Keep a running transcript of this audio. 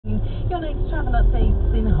Your next travel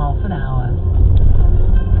update's in half an hour.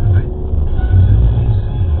 This is NBC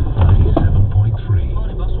 97.3.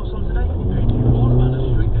 Morning, boss. What's on today? Thank you. All Manor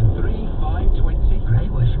Street, then 3, 5, 20.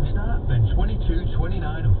 Great. Where should we start? Then 22, 29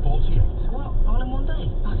 and 48. What? All in one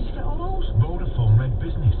day? How did you get all those? Vodafone Red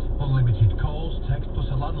Business. Unlimited calls, text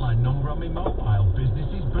plus a landline number on my mobile. Business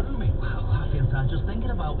is booming. Wow, I feel tired just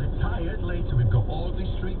thinking about it. Tired? Later we've got Audley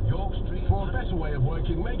Street, York Street. For a better way of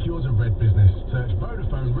working, make yours a Red Business. Search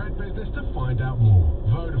Vodafone Red Business to find out more.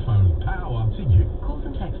 Vodafone, power to you. Calls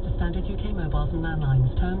and texts to standard UK mobiles and landlines.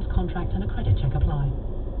 Terms, contract and a credit check apply.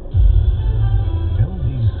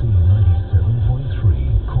 LBC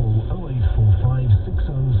 97.3. Call 0845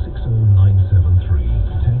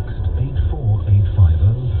 6060973. Text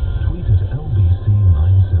 84850. Tweet at LBC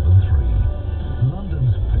 973.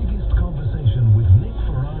 London's biggest conversation with Nick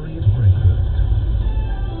Ferrari at breakfast.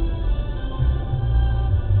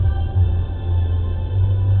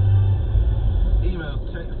 Emails,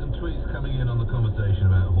 texts and tweets coming in on the conversation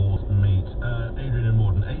about horse meat. Adrian and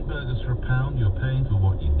Morden, 8 burgers for £1. You're paying for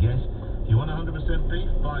what you get. If you want 100% beef,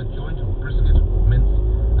 buy a joint or brisket or mince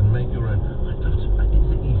and make your own. I'd love to. Is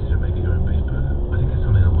it easy to make your own beef burger? I think it's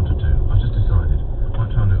something I want to do. I've just decided. Might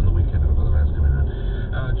try and do it on the weekend if I've got the lads coming around.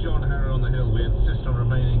 John Harrow on the Hill. We insist on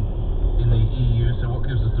remaining in the EU, so what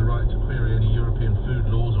gives us the right to query any European food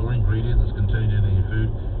laws or ingredients contained in any food?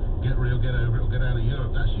 Get real, get over it, or get out of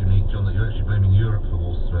Europe. That's unique, John, that you're actually blaming Europe for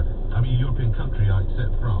horse. I mean, European country, I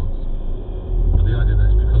accept France. But the idea that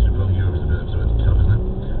it's because we've got Europe is a bit tough, isn't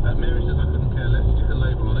it? Mary says I couldn't care less. Stick a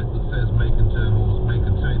label on it that says may contain horse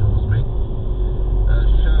meat.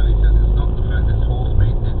 Shirley says it's not the fact it's horse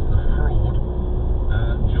meat, it's the fraud.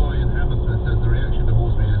 Joy in Hammersmith says the reaction to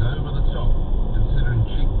horse meat is over the top, considering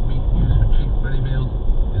cheap meat used for cheap ready meals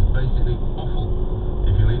is basically awful.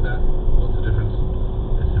 If you leave that, what's the difference?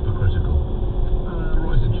 It's hypocritical.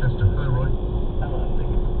 Roy's in Chester. Hello, Roy. Hello, Nick.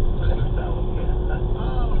 It's Alan here.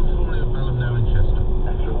 Formerly of Balham, now in Chester.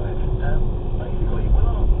 That's right. Basically, when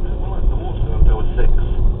I the water until I was 6,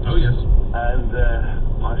 Oh, yes. and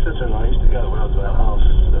my sister and I used to go when I was about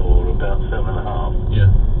about 7.5. Yeah.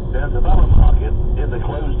 Down to Balham Market, in the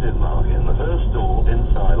closed-in market, in the first store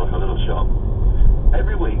inside, like a little shop.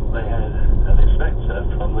 Every week they had an inspector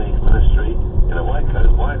from the ministry in a white coat,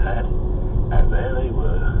 white hat, and there they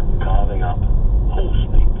were carving up horse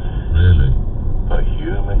meat Really? for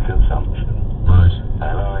human consumption. Right.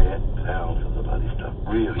 And I ate pounds of the bloody stuff,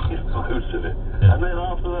 really most of it. Yeah. And then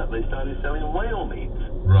after that they started selling whale meat.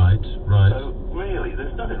 Right. So really,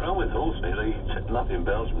 there's nothing wrong with horse meat. They eat nothing in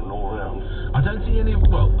Belgium and all round. I don't see any.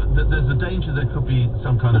 Well, there's a danger there could be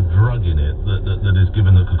some kind of drug in it that is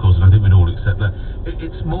given that could cause it. I think we'd all accept that.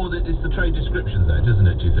 It's more that it's the trade descriptions act, isn't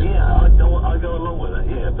it? Do you think? Yeah, I go along with it.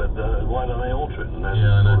 Yeah, but why don't they alter it? And then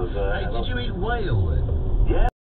Yeah, I know. sort of, Hey, did you eat whale then?